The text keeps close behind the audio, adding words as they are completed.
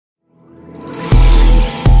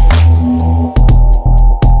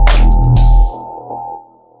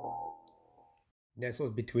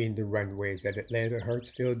Nestled between the runways at Atlanta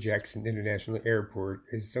Hartsfield Jackson International Airport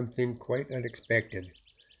is something quite unexpected.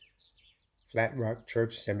 Flatrock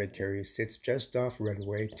Church Cemetery sits just off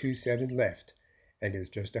runway 27 left and is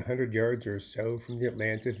just 100 yards or so from the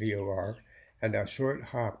Atlanta VOR and a short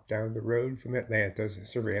hop down the road from Atlanta's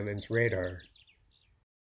surveillance radar.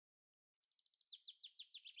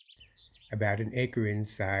 About an acre in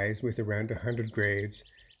size with around 100 graves,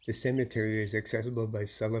 the cemetery is accessible by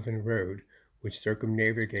Sullivan Road, which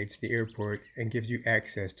circumnavigates the airport and gives you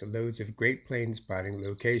access to loads of Great Plains spotting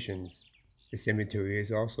locations. The cemetery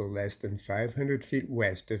is also less than 500 feet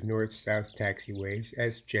west of north-south taxiways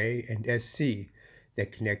SJ and SC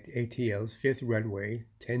that connect ATL's 5th runway,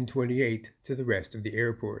 1028, to the rest of the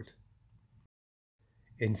airport.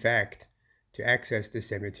 In fact, to access the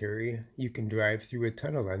cemetery, you can drive through a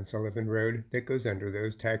tunnel on Sullivan Road that goes under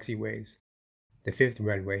those taxiways. The 5th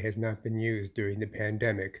runway has not been used during the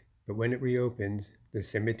pandemic, but when it reopens, the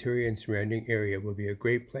cemetery and surrounding area will be a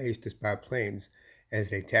great place to spot planes as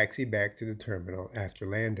they taxi back to the terminal after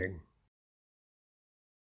landing.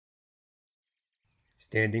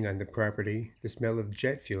 Standing on the property, the smell of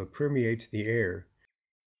jet fuel permeates the air,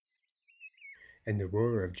 and the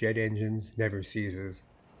roar of jet engines never ceases.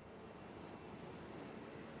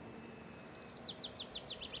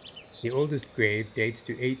 The oldest grave dates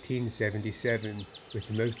to 1877, with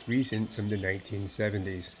the most recent from the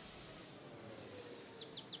 1970s.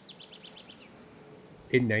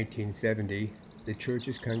 In 1970, the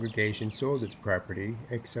church's congregation sold its property,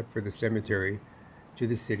 except for the cemetery, to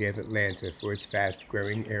the city of Atlanta for its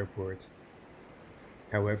fast-growing airport.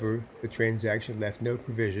 However, the transaction left no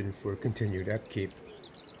provision for continued upkeep.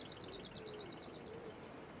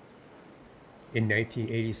 In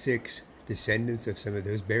 1986, descendants of some of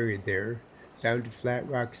those buried there founded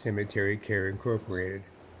Flatrock Cemetery Care Incorporated.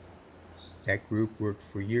 That group worked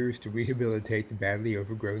for years to rehabilitate the badly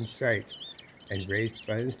overgrown site and raised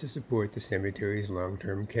funds to support the cemetery's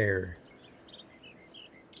long-term care.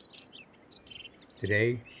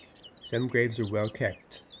 Today, some graves are well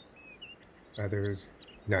kept, others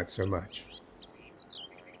not so much.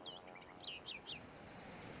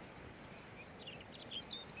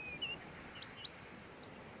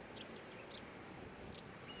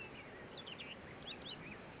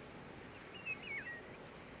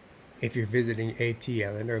 If you're visiting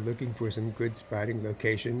ATL and are looking for some good spotting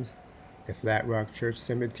locations, the Flatrock Church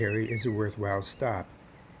Cemetery is a worthwhile stop.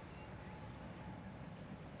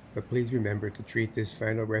 But please remember to treat this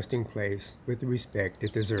final resting place with the respect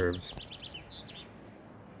it deserves.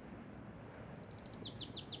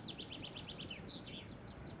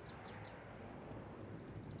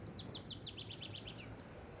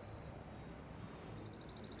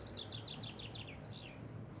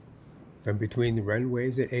 From between the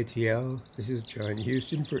runways at ATL, this is John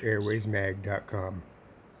Houston for AirwaysMag.com.